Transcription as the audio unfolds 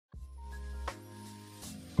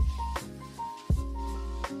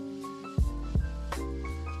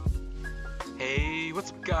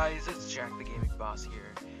What's up guys, it's Jack the Gaming Boss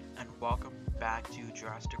here, and welcome back to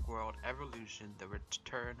Jurassic World Evolution, the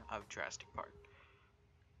return of Jurassic Park.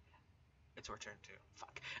 It's our turn too.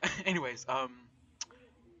 Fuck. Anyways,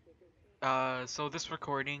 so this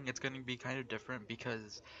recording, it's gonna be kind of different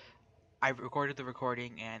because I recorded the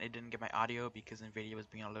recording and it didn't get my audio because NVIDIA was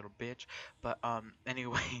being a little bitch. But,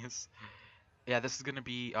 anyways, yeah, this is gonna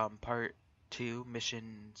be, part 2,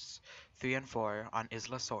 missions 3 and 4 on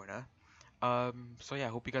Isla Sorna. So yeah, I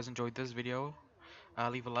hope you guys enjoyed this video.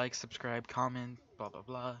 Leave a like, subscribe, comment, blah blah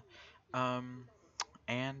blah. Um,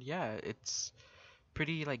 and yeah, it's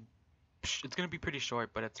pretty like it's gonna be pretty short,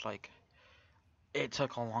 but it's like it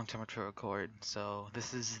took a long time to record. So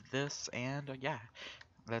this is this, and yeah,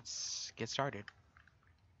 let's get started.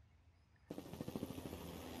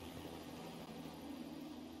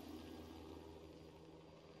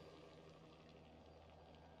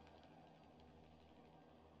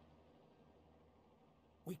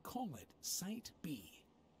 We call it Site B.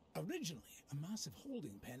 Originally a massive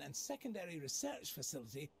holding pen and secondary research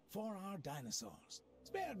facility for our dinosaurs.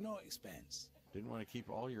 Spared no expense. Didn't want to keep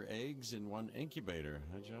all your eggs in one incubator,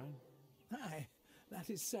 huh, John? Aye, that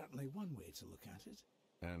is certainly one way to look at it.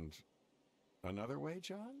 And another way,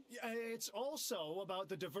 John? Yeah, it's also about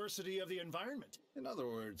the diversity of the environment. In other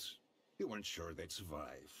words, you weren't sure they'd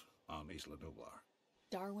survive on Isla Nublar.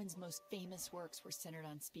 Darwin's most famous works were centered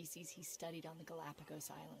on species he studied on the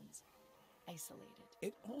Galapagos Islands. Isolated.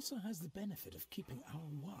 It also has the benefit of keeping our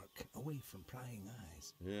work away from prying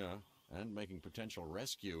eyes. Yeah, and making potential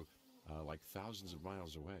rescue like thousands of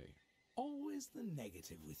miles away. Always the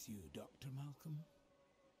negative with you, Dr. Malcolm.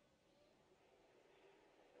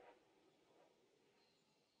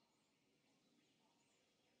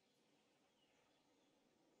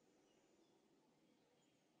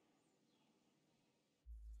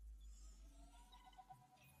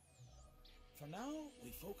 For now,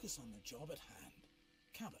 we focus on the job at hand.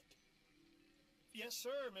 Cabot. Yes,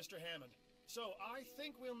 sir, Mr. Hammond. So I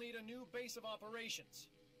think we'll need a new base of operations.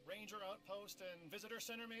 Ranger outpost and visitor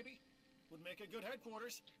center, maybe? Would make a good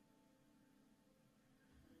headquarters.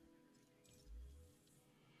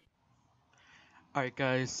 Alright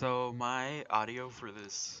guys, so my audio for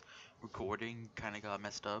this recording kind of got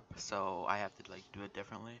messed up, so I have to like do it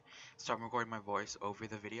differently. So I'm recording my voice over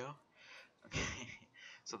the video. Okay,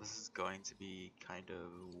 so this is going to be kind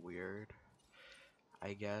of weird,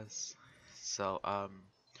 I guess. So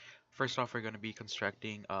first off, we're going to be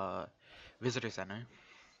constructing a visitor center,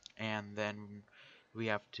 and then we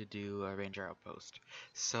have to do a ranger outpost.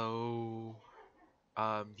 So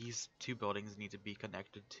these two buildings need to be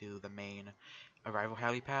connected to the main arrival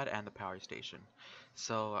helipad and the power station.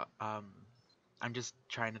 So I'm just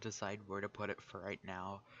trying to decide where to put it for right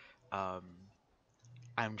now.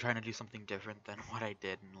 I'm trying to do something different than what I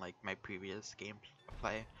did in like my previous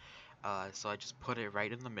gameplay. So I just put it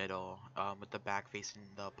right in the middle, with the back facing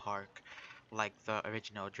the park, like the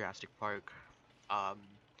original Jurassic Park.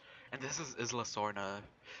 And this is Isla Sorna,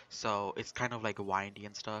 so it's kind of like windy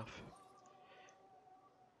and stuff.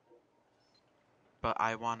 But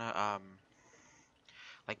I wanna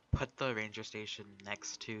like put the ranger station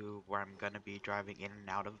next to where I'm gonna be driving in and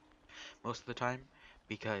out of most of the time,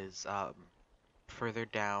 because further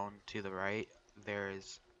down to the right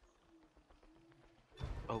there's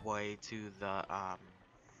a way to the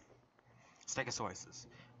Stegosauruses,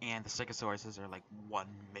 and the Stegosauruses are like one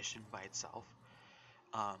mission by itself.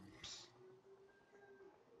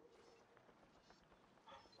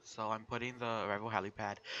 So I'm putting the arrival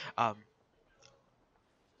helipad. I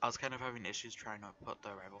was kind of having issues trying to put the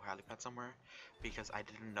arrival helipad somewhere because I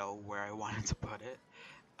didn't know where I wanted to put it,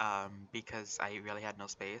 because I really had no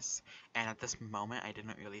space, and at this moment I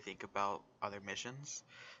didn't really think about other missions,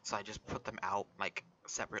 so I just put them out like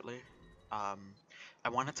separately. I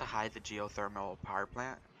wanted to hide the geothermal power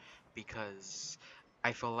plant because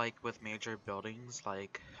I feel like with major buildings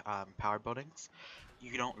like power buildings,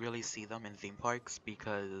 you don't really see them in theme parks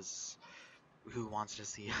because who wants to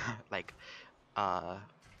see like uh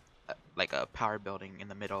like a power building in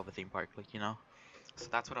the middle of a theme park, like, you know? So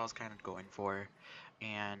that's what I was kind of going for,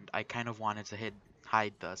 and I kind of wanted to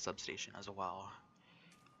hide the substation as well.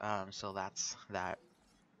 So that's that.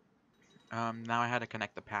 Now I had to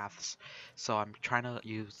connect the paths, so I'm trying to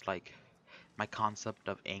use like my concept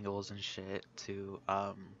of angles and shit to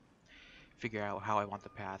figure out how I want the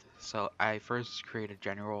path. So I first create a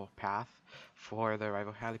general path for the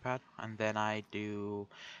arrival helipad, and then I do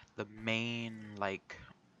the main like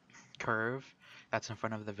curve that's in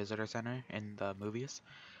front of the visitor center in the movies,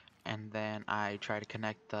 and then I try to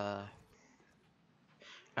connect the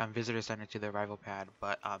visitor center to the arrival pad,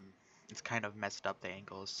 but it's kind of messed up the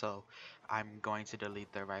angles, so I'm going to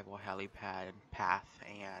delete the arrival helipad path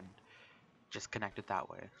and just connect it that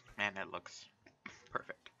way, and it looks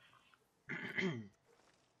perfect.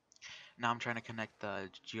 Now I'm trying to connect the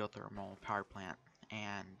geothermal power plant,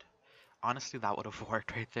 and honestly that would have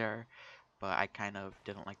worked right there, but I kind of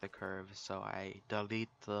didn't like the curve, so I delete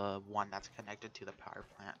the one that's connected to the power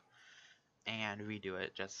plant and redo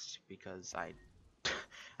it just because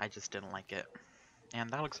I just didn't like it. And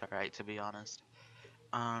that looks alright, to be honest.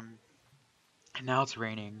 Um, and now it's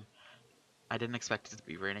raining. I didn't expect it to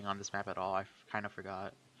be raining on this map at all. I kind of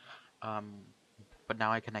forgot. Um, but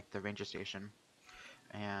now I connect the ranger station,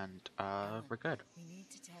 and Alan, we're good. we need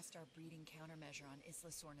to test our breeding countermeasure on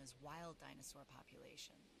Isla Sorna's wild dinosaur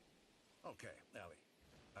population. Okay, Ellie.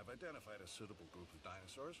 I've identified a suitable group of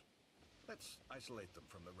dinosaurs. Let's isolate them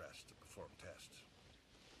from the rest to perform tests.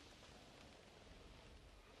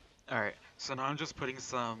 Alright, so now I'm just putting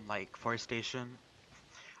some like forestation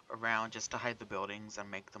around just to hide the buildings and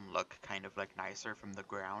make them look kind of like nicer from the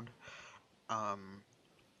ground. Um,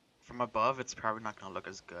 from above, it's probably not gonna look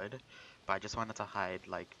as good, but I just wanted to hide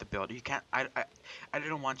like the building. You can't. I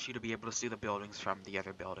didn't want you to be able to see the buildings from the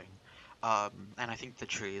other building. And I think the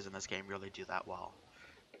trees in this game really do that well.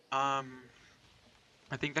 I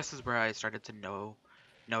think this is where I started to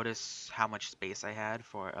notice how much space I had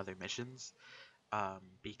for other missions.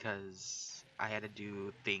 Because I had to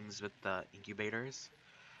do things with the incubators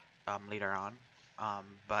later on.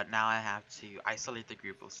 But now I have to isolate the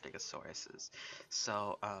group of stegosauruses.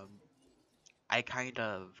 So I kind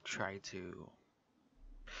of try to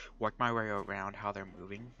work my way around how they're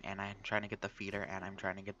moving, and I'm trying to get the feeder and I'm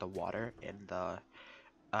trying to get the water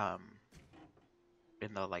um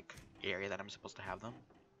in the like area that I'm supposed to have them.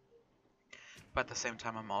 But at the same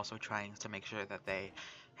time, I'm also trying to make sure that they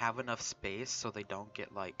have enough space so they don't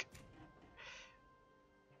get like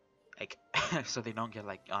so they don't get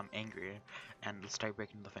like angry and start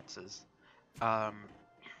breaking the fences. Um,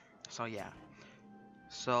 so yeah.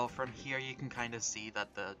 So from here you can kind of see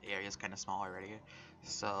that the area is kind of small already.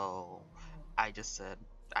 So I just said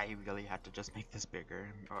I really had to just make this bigger,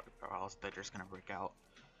 or else they're just gonna break out.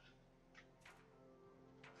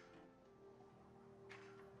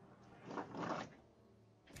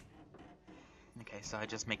 Okay, so I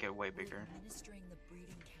just make it way We're bigger. administering the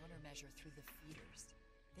breeding countermeasure through the feeders.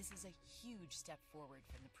 This is a huge step forward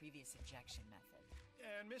from the previous injection method.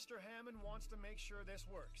 And Mr. Hammond wants to make sure this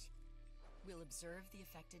works. We'll observe the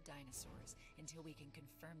affected dinosaurs until we can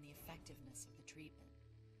confirm the effectiveness of the treatment.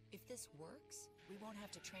 If this works, we won't have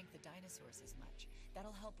to trank the dinosaurs as much.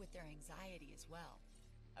 That'll help with their anxiety as well.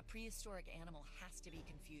 A prehistoric animal has to be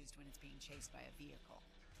confused when it's being chased by a vehicle.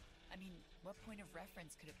 I mean, what point of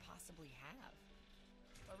reference could it possibly have?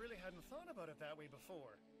 I really hadn't thought about it that way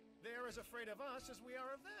before. They're as afraid of us as we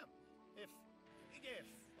are of them. If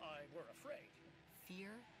I were afraid.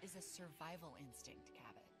 Fear is a survival instinct,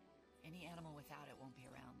 Cabot. Any animal without it won't be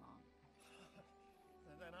around long.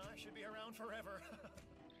 Then I should be around forever.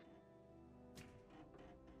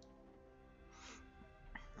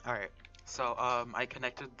 Alright, so I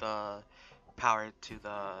connected the power to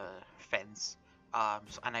the fence,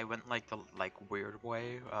 and I went like the weird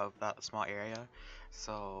way of that small area,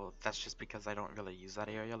 so that's just because I don't really use that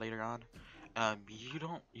area later on. You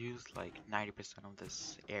don't use like 90% of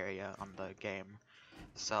this area on the game,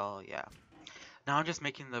 so yeah. Now I'm just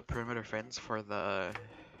making the perimeter fence for the,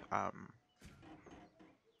 I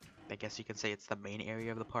guess you can say it's the main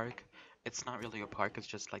area of the park. It's not really a park, it's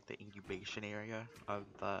just like the incubation area of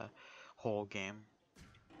the whole game.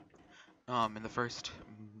 In the first,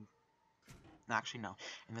 actually no,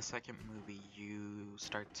 in the second movie you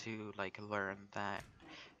start to like learn that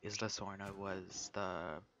Isla Sorna was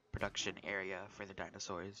the production area for the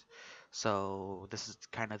dinosaurs. So this is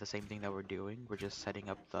kind of the same thing that we're doing. We're just setting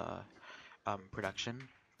up the production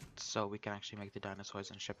so we can actually make the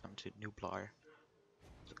dinosaurs and ship them to Nublar.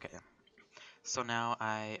 Okay. So now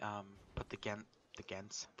I put the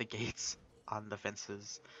gates on the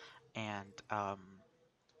fences, and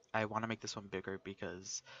I want to make this one bigger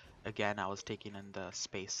because, again, I was taking in the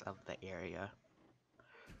space of the area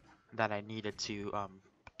that I needed to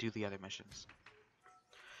do the other missions.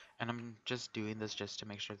 And I'm just doing this just to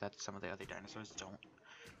make sure that some of the other dinosaurs don't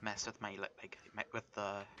mess with with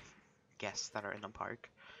the guests that are in the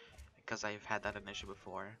park, because I've had that an issue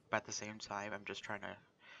before. But at the same time, I'm just trying to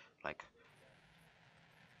like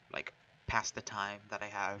like pass the time that I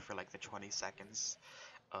have for like the 20 seconds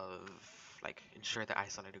of like ensure the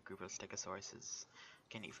isolated group of stegosauruses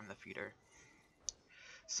can eat from the feeder.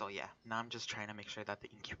 So yeah, now I'm just trying to make sure that the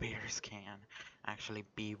incubators can actually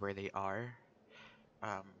be where they are.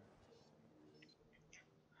 Um,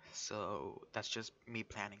 So that's just me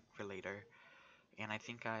planning for later. And I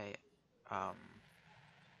think I um,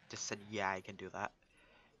 just said, yeah, I can do that.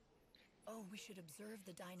 Oh, we should observe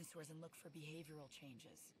the dinosaurs and look for behavioral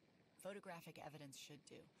changes. Photographic evidence should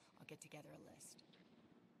do. I'll get together a list.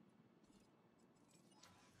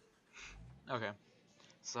 Okay.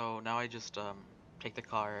 So now I just take the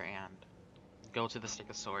car and go to the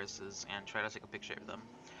Stegosauruses and try to take a picture of them.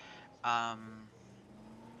 Um,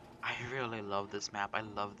 I really love this map. I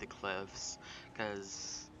love the cliffs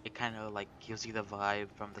because it kind of like gives you the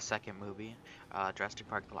vibe from the second movie, Jurassic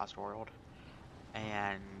Park: The Lost World,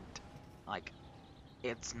 and like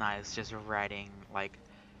it's nice just riding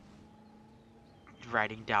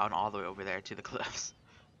down all the way over there to the cliffs.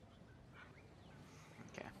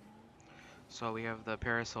 Okay, so we have the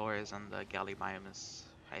Parasaurs and the Gallimimus.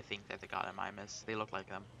 I think they're the Gallimimus. They look like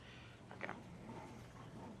them. Okay.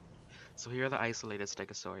 So here are the isolated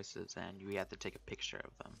Stegosauruses, and we have to take a picture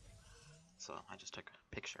of them. So I just took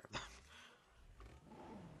a picture of them.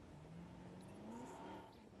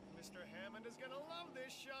 Mr. Hammond is gonna love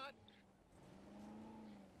this shot.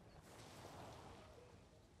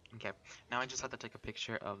 Okay, now I just have to take a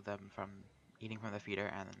picture of them from eating from the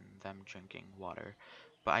feeder and them drinking water.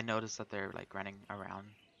 But I noticed that they're like running around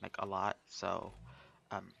like a lot, so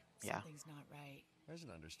yeah. Something's not right. There's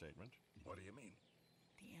an understatement. What do you mean?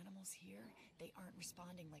 The animals here, they aren't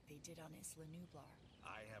responding like they did on Isla Nublar.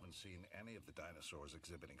 I haven't seen any of the dinosaurs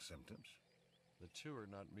exhibiting symptoms. The two are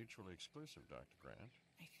not mutually exclusive, Dr. Grant.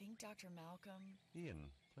 I think Dr. Malcolm...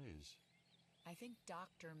 Ian, please. I think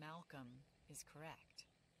Dr. Malcolm is correct.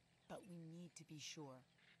 But we need to be sure.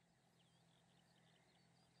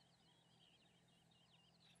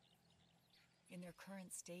 In their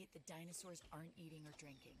current state, the dinosaurs aren't eating or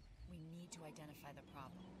drinking. We need to identify the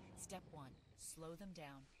problem. Step 1, slow them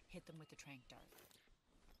down, hit them with the tranq dart.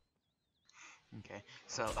 Okay,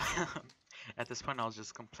 so at this point I was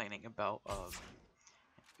just complaining about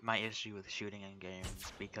my issue with shooting in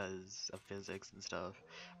games because of physics and stuff.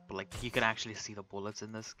 But like you can actually see the bullets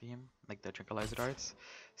in this game, like the tranquilizer darts.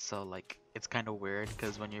 So like it's kind of weird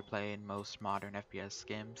because when you're playing most modern FPS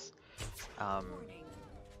games, Warning.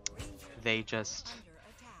 they just Under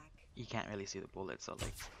attack. you can't really see the bullets. So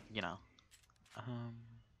like you know,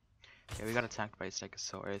 yeah, we got attacked by a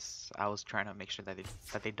Stegosaurus. I was trying to make sure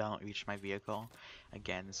that they don't reach my vehicle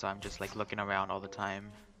again. So I'm just like looking around all the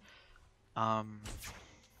time.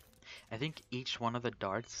 I think each one of the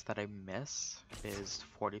darts that I miss is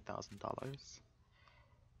 $40,000.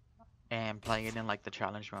 And playing it in like the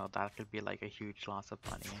challenge mode, that could be like a huge loss of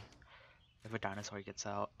money if a dinosaur gets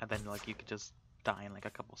out, and then like you could just die in like a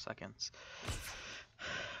couple seconds.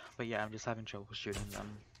 But yeah, I'm just having trouble shooting them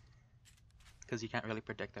because you can't really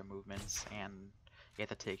predict their movements, and you have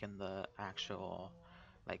to take in the actual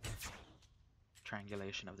like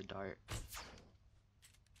triangulation of the dart.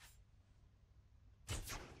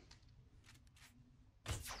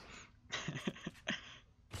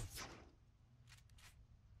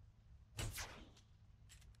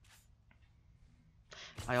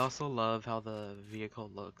 I also love how the vehicle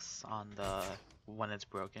looks on the when it's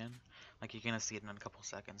broken. Like you're gonna see it in a couple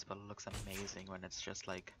seconds, but it looks amazing when it's just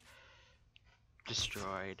like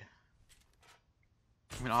destroyed.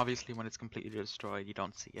 I mean, obviously when it's completely destroyed, you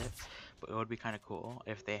don't see it, but it would be kind of cool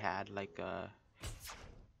if they had like a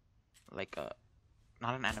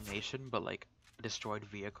not an animation, but like a destroyed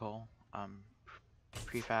vehicle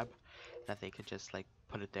prefab that they could just like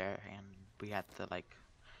put it there, and we had to like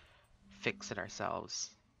fix it ourselves.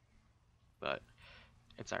 But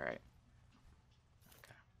it's alright.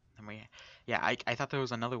 Okay. And yeah, I thought there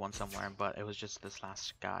was another one somewhere, but it was just this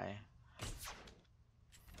last guy.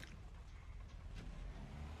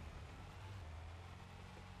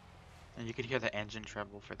 And you could hear the engine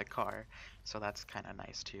treble for the car, so that's kind of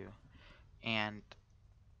nice too. And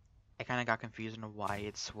I kind of got confused on why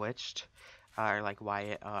it switched, or like why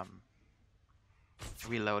it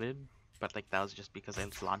reloaded. But like that was just because I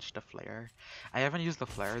launched a flare. I haven't used the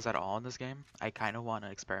flares at all in this game. I kind of want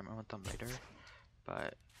to experiment with them later.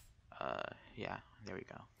 But yeah, there we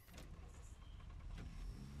go.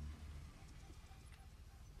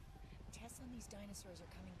 Tests on these dinosaurs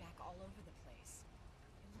are coming back all over the place.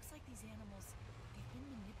 It looks like these animals, they've been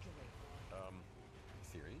manipulated.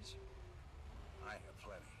 Theories? I have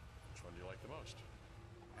plenty. Which one do you like the most?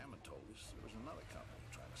 Hammond told us there was another company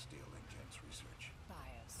trying to steal Ingen's research.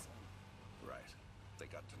 Biosyn. Right. They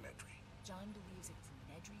got to Nedry. John believes it was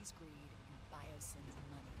Nedry's greed and Biosyn's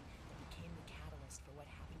money that became the catalyst for what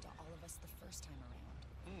happened to all of us the first time around.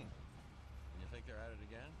 And you think they're at it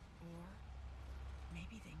again? Or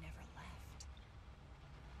maybe they never left.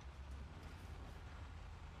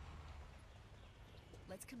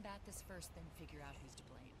 Let's combat this first, then figure out who's to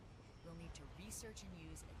blame. We'll need to research and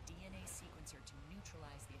use a DNA sequencer to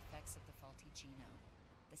neutralize the effects of the faulty genome.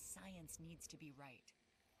 The science needs to be right.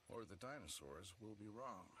 Or the dinosaurs will be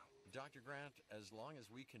wrong. Dr. Grant, as long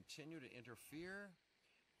as we continue to interfere,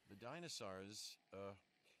 the dinosaurs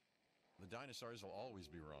will always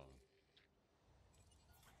be wrong.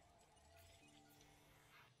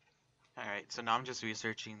 Alright, so now I'm just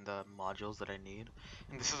researching the modules that I need.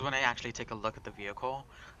 And this is when I actually take a look at the vehicle.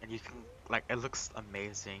 And you can, like, it looks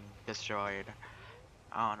amazing, destroyed.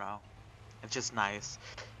 I don't know. It's just nice.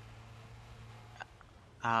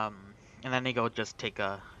 And then they go just take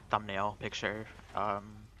a thumbnail picture.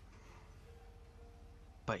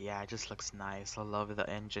 But yeah, it just looks nice. I love the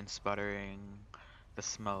engine sputtering, the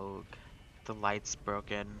smoke, the lights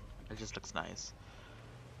broken. It just looks nice.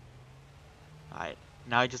 Alright,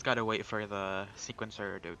 now I just gotta wait for the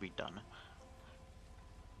sequencer to be done.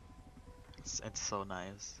 It's so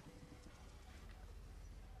nice.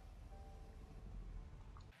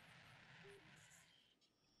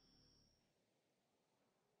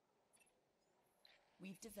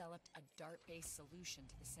 We've developed a DART-based solution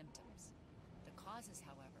to the symptoms. The causes,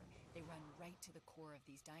 however, they run right to the core of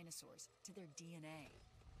these dinosaurs, to their DNA.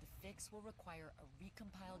 The fix will require a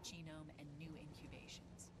recompiled genome and new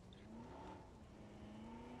incubations.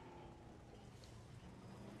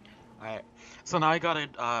 Alright, so now I gotta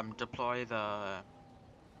deploy the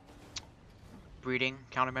breeding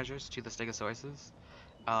countermeasures to the stegosauruses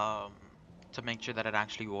to make sure that it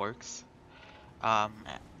actually works.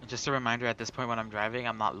 Just a reminder, at this point when I'm driving,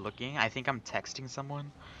 I'm not looking. I think I'm texting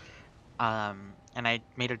someone. And I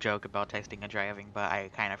made a joke about texting and driving, but I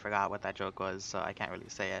kind of forgot what that joke was, so I can't really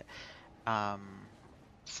say it.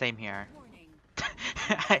 Same here.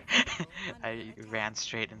 I, I ran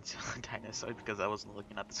straight into a dinosaur because I wasn't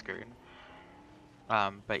looking at the screen.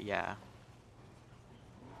 But yeah.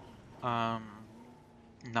 Now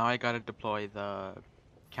I gotta deploy the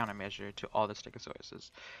countermeasure to all the stegosauruses.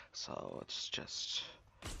 So it's just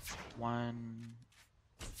 1,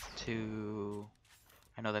 2.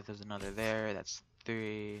 I know that there's another there. That's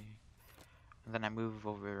 3. And then I move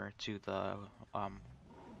over to the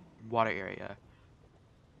water area.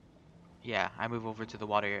 Yeah, I move over to the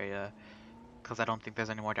water area because I don't think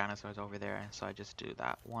there's any more dinosaurs over there. So I just do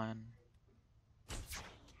that 1. So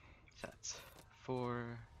that's 4.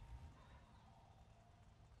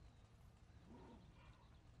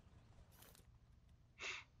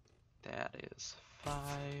 That is 5.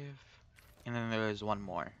 And then there is 1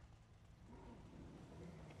 more.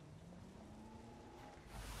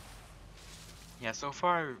 Yeah, so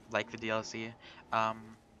far, like the DLC,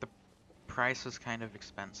 the price was kind of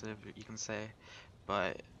expensive, you can say,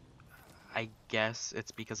 but I guess it's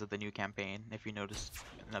because of the new campaign. If you noticed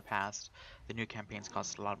in the past, the new campaigns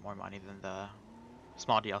cost a lot more money than the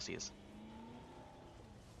small DLCs.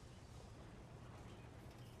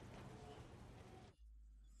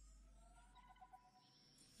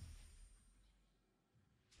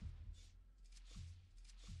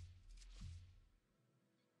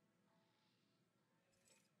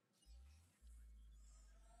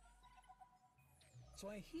 So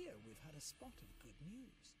I hear we've had a spot of good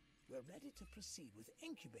news. We're ready to proceed with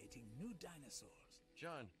incubating new dinosaurs.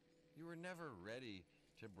 John, you were never ready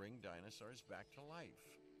to bring dinosaurs back to life.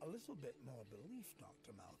 A little bit more belief,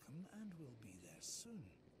 Dr. Malcolm, and we'll be there soon.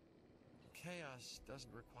 Chaos doesn't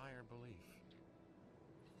require belief.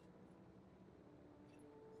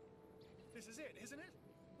 This is it, isn't it?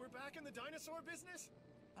 We're back in the dinosaur business?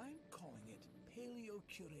 I'm calling it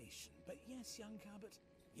paleocuration, but yes, young Cabot,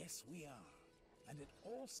 yes we are. And it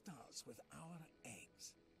all starts with our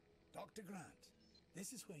eggs. Dr. Grant,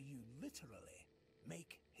 this is where you literally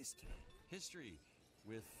make history. History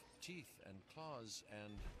with teeth and claws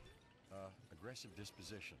and aggressive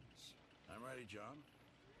dispositions. I'm ready, John.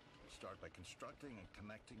 We'll start by constructing and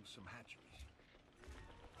connecting some hatcheries.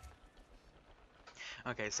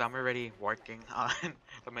 Okay, so I'm already working on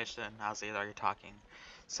the mission as they are talking.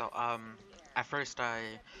 So, at first I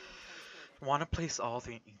want to place all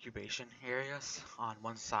the incubation areas on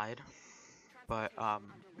one side, but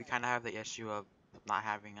we kind of have the issue of not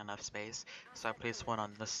having enough space, so I placed one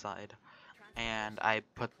on this side, and I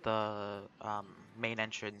put the main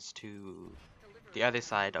entrance to the other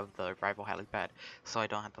side of the rival helipad, so I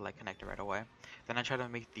don't have to like connect it right away. Then I try to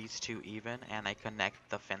make these two even, and I connect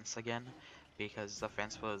the fence again, because the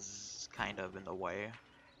fence was kind of in the way,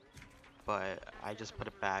 but I just put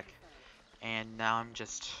it back, and now I'm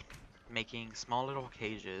just making small little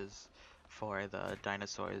cages for the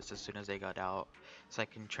dinosaurs as soon as they got out, so I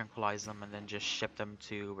can tranquilize them and then just ship them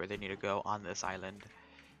to where they need to go on this island.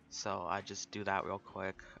 So I just do that real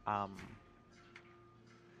quick.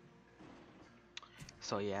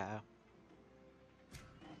 So yeah.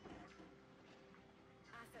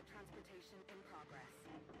 Asset transportation in progress.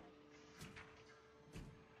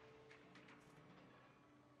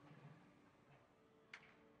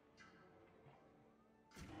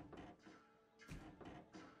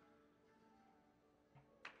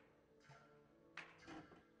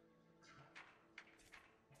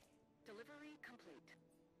 Delivery complete.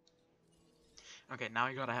 Okay, now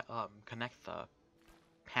you gotta connect the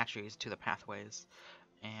hatcheries to the pathways,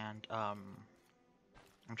 and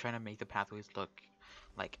I'm trying to make the pathways look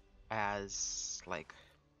like as like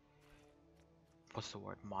what's the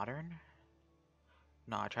word, modern?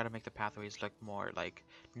 No, I try to make the pathways look more like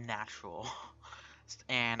natural.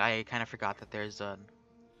 And I kind of forgot that there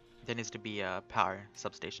needs to be a power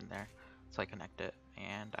substation there, so I connect it,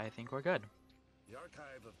 and I think we're good. The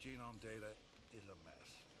archive of genome data is a mess.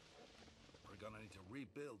 We're gonna need to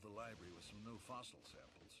rebuild the library with some new fossil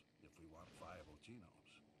samples if we want viable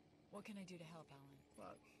genomes. What can I do to help, Alan?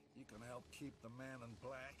 But you can help keep the man in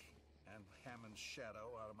black and Hammond's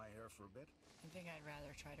shadow out of my hair for a bit. I think I'd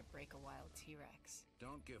rather try to break a wild T-Rex.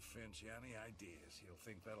 Don't give Finch any ideas. He'll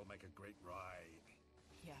think that'll make a great ride.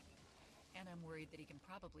 Yep. And I'm worried that he can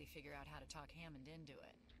probably figure out how to talk Hammond into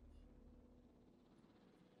it.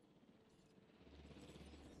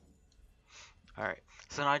 Alright,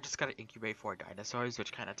 so now I just gotta incubate 4 dinosaurs,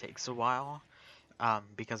 which kind of takes a while,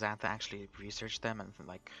 because I have to actually research them and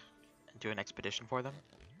like do an expedition for them.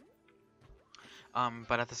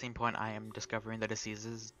 But at the same point, I am discovering the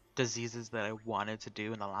diseases that I wanted to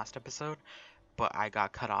do in the last episode, but I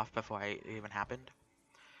got cut off before it even happened.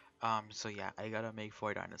 So yeah, I gotta make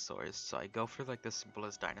 4 dinosaurs. So I go for like the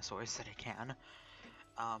simplest dinosaurs that I can.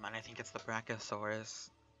 And I think it's the Brachiosaurus,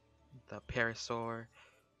 the Parasaur,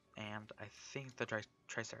 and I think the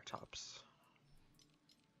Triceratops.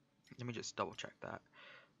 Let me just double check that.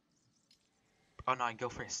 Oh no, I go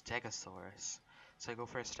for a Stegosaurus. So I go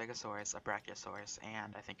for a Stegosaurus, a Brachiosaurus,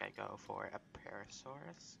 and I think I go for a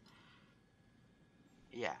Parasaurus.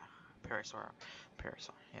 Yeah, Parasaur,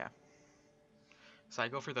 yeah. So I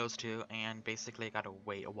go for those 2, and basically I gotta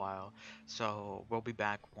wait a while. So we'll be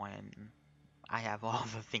back when I have all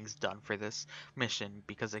the things done for this mission,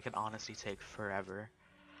 because it can honestly take forever.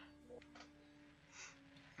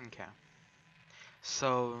 Okay.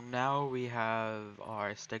 So now we have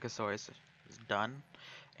our Stegosaurus done,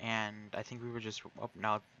 and I think we were just, oh,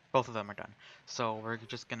 now both of them are done. So we're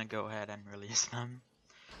just gonna go ahead and release them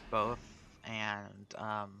both, and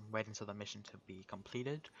wait until the mission to be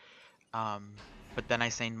completed. But then I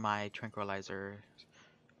send my tranquilizer,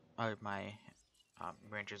 my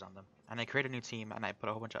rangers on them, and I create a new team, and I put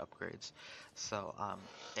a whole bunch of upgrades, so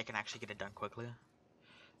they can actually get it done quickly.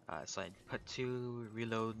 So I put 2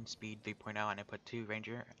 reload speed 3.0, and I put 2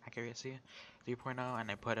 ranger accuracy 3.0,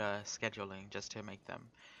 and I put a scheduling just to make them,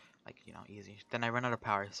 like, you know, easy. Then I run out of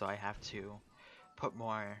power, so I have to put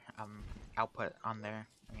more output on there,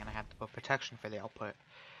 and I have to put protection for the output.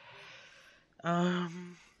 Now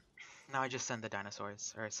I just send the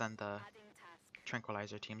dinosaurs, or send the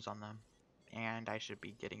tranquilizer teams on them, and I should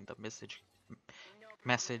be getting the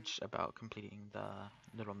message about completing the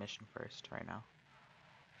little mission first right now.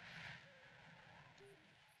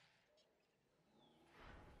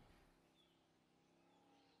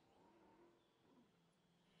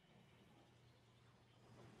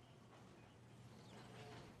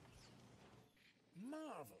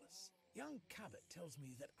 Marvelous. Young Cabot tells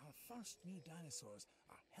me that our first new dinosaurs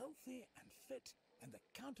are healthy and fit, and the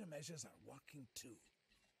countermeasures are working too.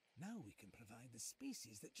 Now we can provide the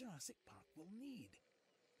species that Jurassic Park will need.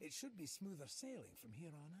 It should be smoother sailing from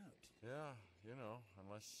here on out. Yeah, you know,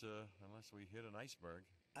 unless we hit an iceberg.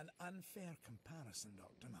 An unfair comparison,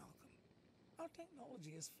 Dr. Malcolm. Our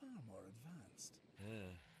technology is far more advanced.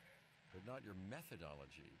 Yeah, but not your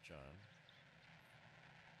methodology, John.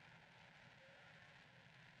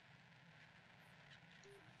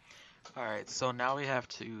 Alright, so now we have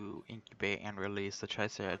to incubate and release the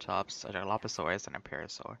Triceratops, a Dilophosaurus, and a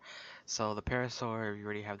Parasaur. So the Parasaur, we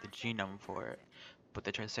already have the genome for it, but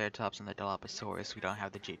the Triceratops and the Dilophosaurus, we don't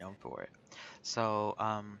have the genome for it. So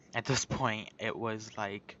at this point, it was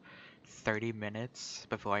like 30 minutes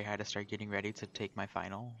before I had to start getting ready to take my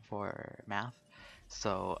final for math.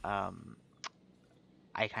 So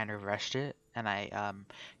I kind of rushed it, and I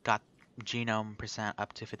got genome percent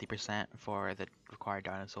up to 50% for the required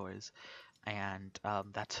dinosaurs, and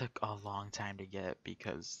that took a long time to get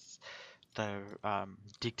because the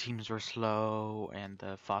dig teams were slow, and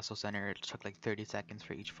the fossil center took like 30 seconds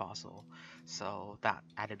for each fossil, so that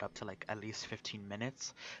added up to like at least 15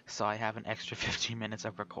 minutes. So I have an extra 15 minutes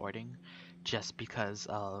of recording just because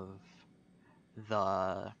of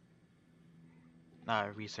the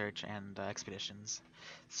research and expeditions.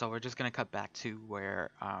 So we're just gonna cut back to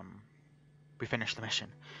where we finished the mission.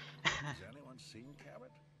 Has anyone seen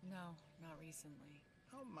Cabot? No, not recently.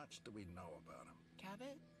 How much do we know about him?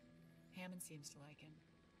 Cabot? Hammond seems to like him.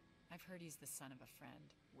 I've heard he's the son of a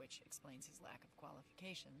friend, which explains his lack of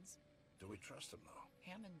qualifications. Do we trust him,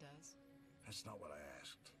 though? Hammond does. That's not what I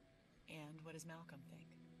asked. And what does Malcolm think?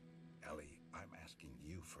 Ellie, I'm asking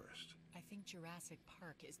you first. I think Jurassic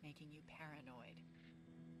Park is making you paranoid.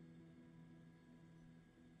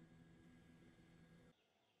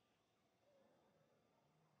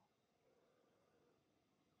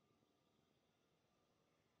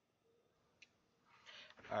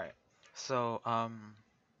 Alright, so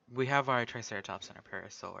we have our Triceratops and our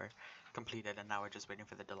Parasaur completed, and now we're just waiting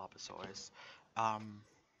for the Dilophosaurus.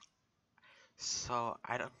 So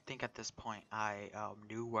I don't think at this point I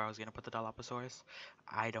knew where I was gonna put the Dilophosaurus.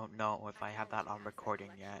 I don't know if I have that on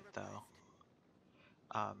recording yet, though.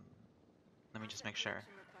 Let me just make sure.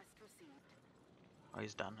 Oh,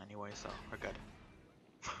 he's done anyway, so we're good.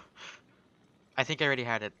 I think I already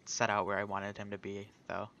had it set out where I wanted him to be,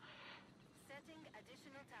 though. Setting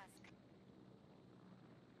additional task.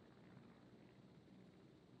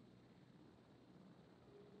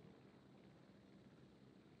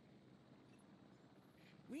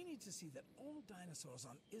 We need to see that all dinosaurs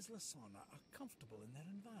on Isla Sorna are comfortable in their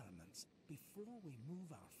environments before we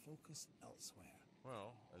move our focus elsewhere.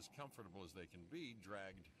 Well, as comfortable as they can be,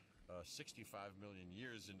 dragged 65 million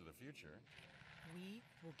years into the future. We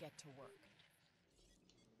will get to work.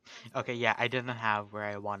 Okay, yeah, I didn't have where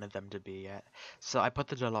I wanted them to be yet. So I put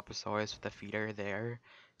the Dilophosaurus with the feeder there,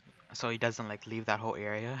 so he doesn't like leave that whole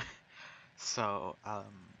area. So,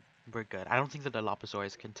 we're good. I don't think the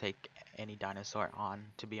Dilophosaurus can take any dinosaur on,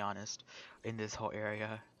 to be honest, in this whole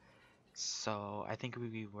area. So I think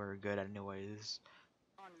we were good anyways.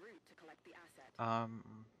 En route to collect the asset.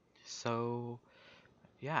 So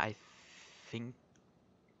yeah, I think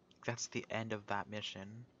that's the end of that mission.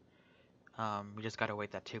 We just gotta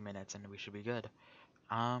wait that 2 minutes and we should be good.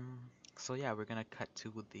 So yeah, we're gonna cut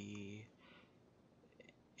to the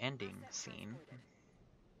ending scene.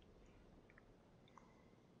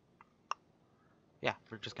 Yeah,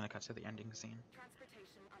 we're just gonna cut to the ending scene.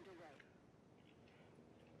 Transportation underway.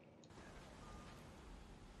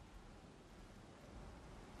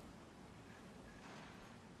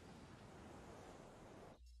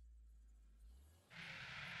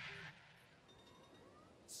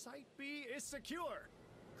 Site B is secure.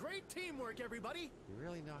 Great teamwork, everybody. You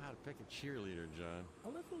really know how to pick a cheerleader, John. A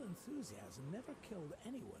little enthusiasm never killed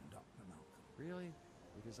anyone, Dr. Malcolm. Really?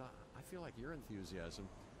 Because I feel like your enthusiasm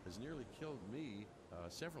has nearly killed me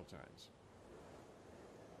several times.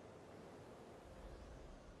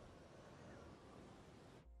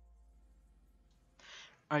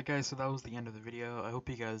 Alright guys, so that was the end of the video. I hope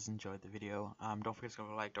you guys enjoyed the video. Don't forget to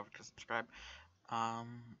like, don't forget to subscribe.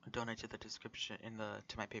 Donate to the description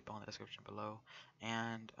to my PayPal in the description below.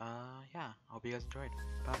 And yeah, I hope you guys enjoyed.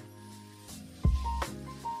 Bye.